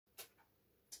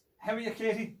How are you,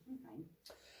 Katie? I'm fine.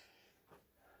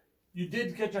 You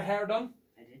did get your hair done.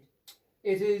 I did.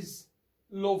 It is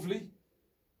lovely.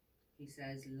 He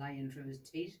says lying through his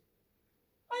teeth.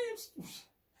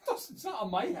 It's not on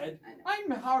my head.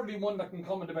 I'm hardly one that can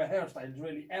comment about hairstyles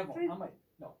really ever, am I?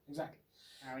 No, exactly.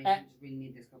 Sorry, I just really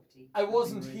need this cup of tea. I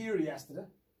wasn't here yesterday.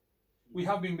 We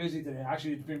have been busy today.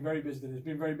 Actually, it's been very busy today. It's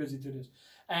been very busy 2 days.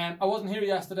 I wasn't here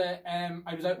yesterday.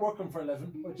 I was out working for a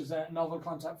living, which is a novel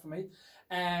concept for me.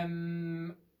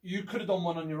 You could have done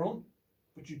one on your own,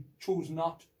 but you chose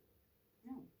not.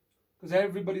 No. Because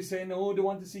everybody's saying, oh, they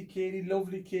want to see Katie,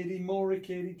 lovely Katie, more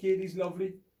Katie, Katie's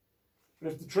lovely.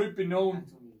 But if the truth be known...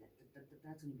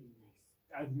 That's only being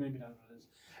nice. Maybe that's what it is.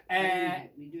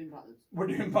 We're doing bottles. We're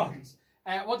doing bottles.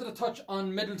 Wanted to touch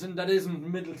on Midleton that isn't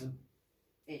Midleton.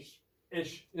 Ish,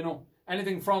 you know.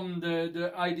 Anything from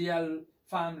the IDL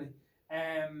family.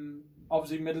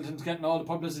 Obviously Midleton's getting all the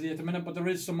publicity at the minute, but there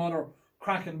is some other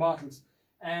cracking bottles.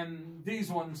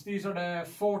 These are the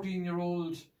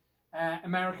 14-year-old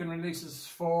American releases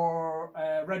for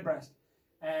Redbreast.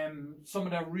 Some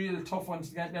of the real tough ones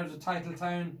to get. There's a Title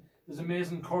Town. There's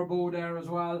Amazing Corbeau there as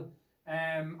well.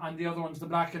 And the other ones, the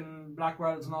Black and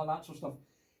Blackwells and all that sort of stuff.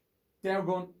 They're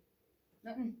going...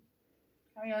 Nothing.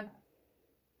 Carry on.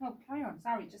 No, carry on.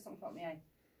 Sorry, just something caught my eye.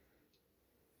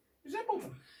 Is that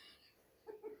moving?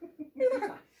 Look at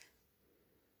that.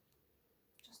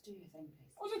 Just do your thing,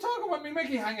 please. What's it talking about me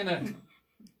Mickey hanging out?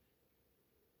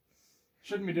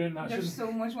 Shouldn't be doing that. There's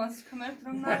so much wants to come out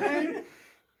from that.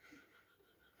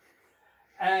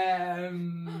 Oh,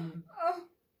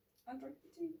 I'll drink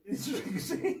the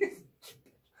tea.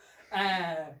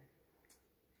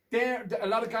 A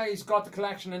lot of guys got the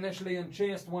collection initially and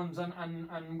chased ones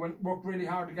and worked really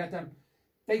hard to get them.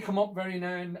 They come up every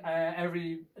now and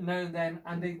then,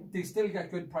 and they still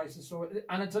get good prices. So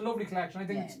and it's a lovely collection. I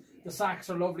think the sacks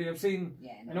are lovely. I've seen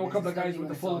I know a couple of guys with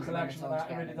the full collection of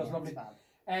that. It really does lovely.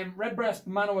 Redbreast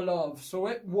Manual Love. So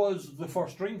it was the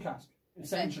first dream cask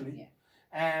essentially.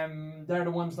 They're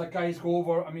the ones that guys go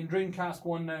over. I mean, dream cask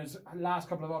one now. Last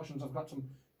couple of auctions have got some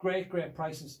great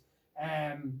prices.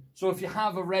 So if you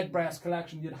have a Redbreast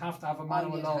collection, you'd have to have a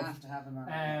Manual Love. Have to have a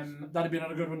Manual Love. That'd be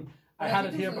another good one. But I had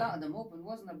it here. A lot of them open,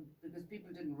 wasn't it? Because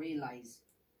people didn't realise.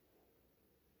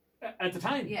 At the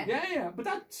time, yeah. But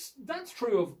that's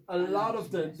true of a lot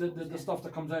of the stuff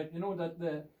that comes out. You know that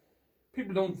the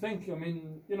people don't think. I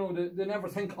mean, you know, they never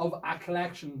think of a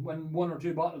collection when 1 or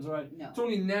 2 bottles are out. No. It's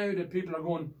only now that people are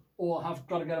going, oh, I've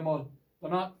got to get them all. They're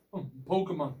not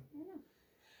Pokemon.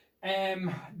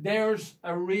 There's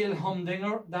a real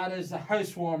humdinger. That is a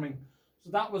housewarming.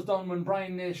 So that was done when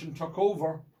Brian Nation took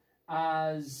over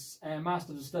as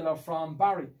master distiller from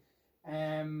Barry.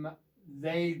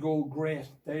 They go great.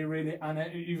 They really, and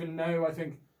even now I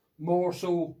think more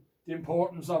so the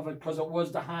importance of it because it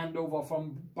was the handover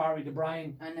from Barry to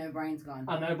Brian. And now Brian's gone.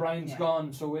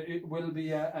 Gone, so it will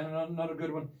be another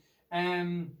good one.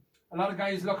 A lot of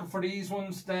guys looking for these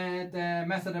ones, the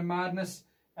Method and Madness.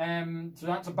 So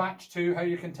that's a batch 2. How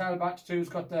you can tell batch 2's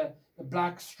got the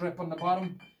black strip on the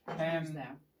bottom.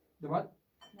 The what?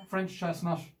 French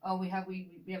chestnut. Oh, we have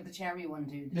the cherry one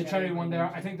too. The cherry one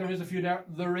there. I think there is a few there.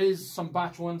 There is some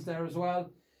batch ones there as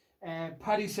well.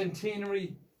 Paddy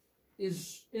Centenary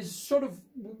is sort of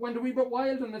went a wee bit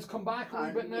wild and it's come back a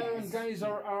wee bit now, and guys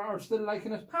are still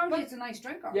liking it. Apparently it's a nice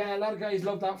drinker. Yeah, a lot of guys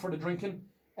love that for the drinking.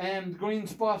 Green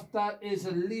Spot, that is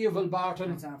a Leoville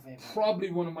Barton. That's our favourite. Probably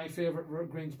one of my favourite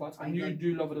green spots, and you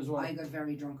do love it as well. I got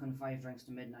very drunk on 5 drinks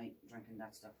to midnight drinking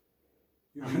that stuff.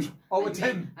 It's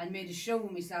him. I made a show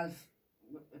of myself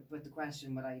with the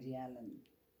question with IDL and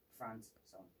France.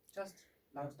 So, just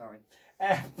long story.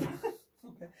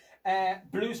 Okay.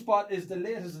 Blue Spot is the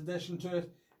latest addition to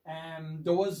it.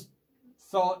 There was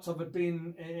thoughts of it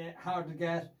being hard to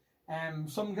get.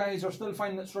 Some guys are still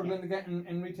finding it struggling to get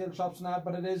in retail shops and that,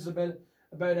 but it is about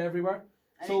everywhere.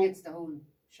 I think it's the whole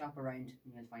shop around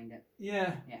and you'll find it.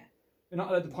 Yeah. You're not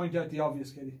allowed to point out the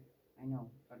obvious, Katie. I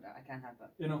know, but I can't help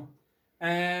it. You know.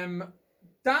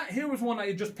 That here was one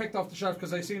I just picked off the shelf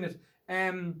because I seen it.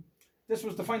 This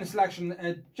was the final selection,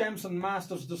 Jameson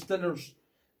Masters Distillers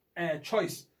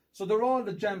Choice. So they're all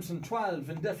the Jameson 12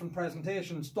 in different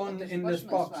presentations done in this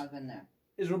box. 12 in there.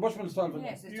 Is there a Bushman's 12 in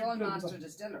there? Yes, it's all Master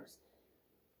Distillers.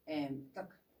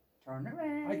 Look, turn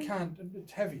around. I can't.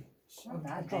 It's heavy. Not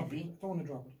that heavy. I don't want to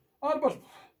drop it. Oh,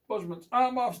 Bushmills.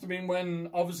 Must have been when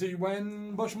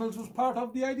Bushmills was part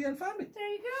of the IDL family. There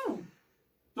you go.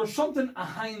 There's something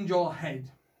behind your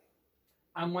head.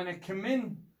 And when it came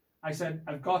in, I said,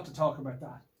 I've got to talk about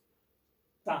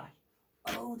that.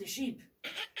 Oh, the sheep.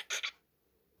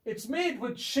 It's made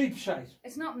with sheep shite.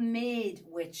 It's not made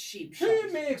with sheep Who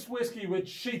shite. makes whiskey with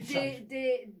sheep shite?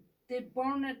 They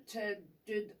burn it to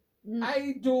do.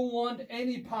 I don't want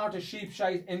any part of sheep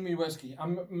shite in me whiskey.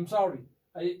 I'm sorry.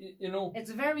 It's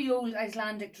a very old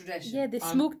Icelandic tradition. Yeah, they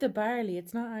smoke the barley.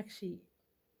 It's not actually.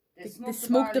 They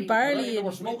smoke the barley. They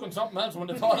were smoking something else when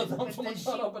they thought of them. Someone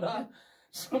thought up of that.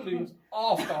 Somebody was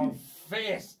off their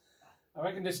face. I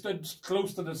reckon they stood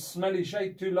close to the smelly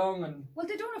shite too long and... Well,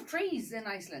 they don't have trees in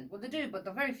Iceland. Well, they do, but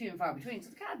they're very few and far between. So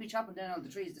they can't be chopping down all the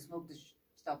trees to smoke the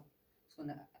stuff. I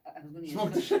was going to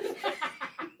Smoke the shit.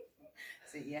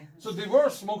 See, yeah. So they were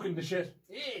smoking the shit.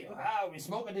 Hey, wow, we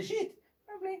smoking the shit.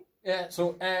 Probably. Yeah,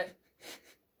 so,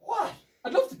 what?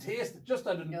 I'd love to taste it, just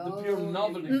out of the pure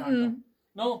novelty factor.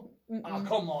 No? Oh,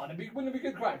 come on. Wouldn't it be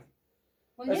good crack?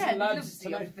 Well, Listen, yeah, lads, to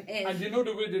your face. and you know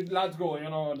the way the lads go,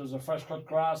 there's a fresh cut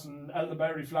grass and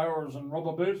elderberry flowers and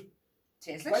rubber boot.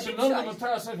 Tastes like sheep None shite. of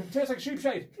them taste like sheep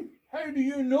shite. How do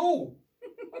you know?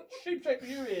 What sheep shite are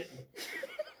you eating?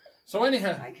 So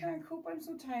anyhow, I can't cope, I'm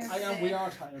so tired. we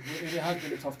are tired. It has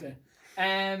been a tough day.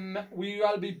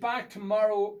 We'll be back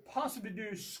tomorrow, possibly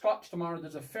do Scotch tomorrow.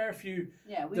 There's a fair few.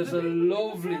 Yeah, there's a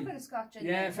lovely. A fair bit of Scotch in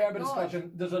yeah, there. fair bit of Scotch.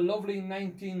 There's a lovely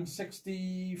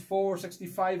 1964,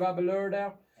 65 Abeleur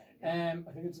there. I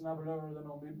think it's an Abeleur, I don't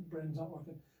know, my brain's not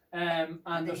working. And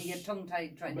then you get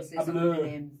tongue-tied trying to say Abeleur. some of the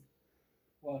names.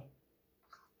 What?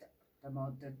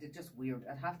 They're just weird.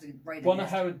 I'd have to write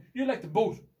Bunnahound. You like the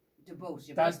boat. The boat.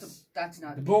 Yeah, that's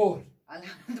not... The boat. I'll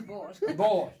have the boat. The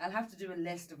boat. I'll have to do a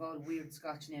list of all weird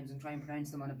Scotch names and try and pronounce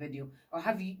them on a video. Or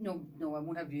have you... No, I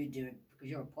won't have you do it because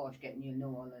you're a posh kid and you'll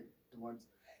know all the words.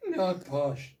 Not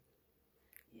posh.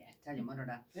 Yeah, tell your mother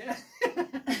that. Yeah.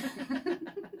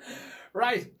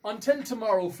 Right. Until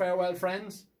tomorrow, farewell,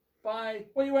 friends. Bye.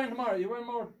 What are you wearing tomorrow? You wearing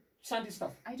more Sandy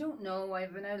stuff? I don't know. I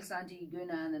have an old Santi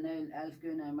Guna and an old Elf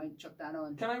Guna. I might chuck that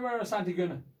on. Can I wear a Sandy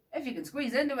Guna? If you can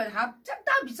squeeze into it,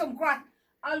 that'd be some crack.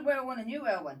 I'll wear one and you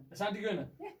wear one. A Sandy Guna?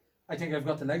 Yeah. I think I've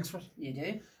got the legs for it. You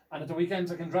do? And at the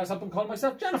weekends I can dress up and call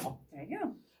myself Jennifer. There you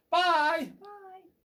go. Bye. Bye.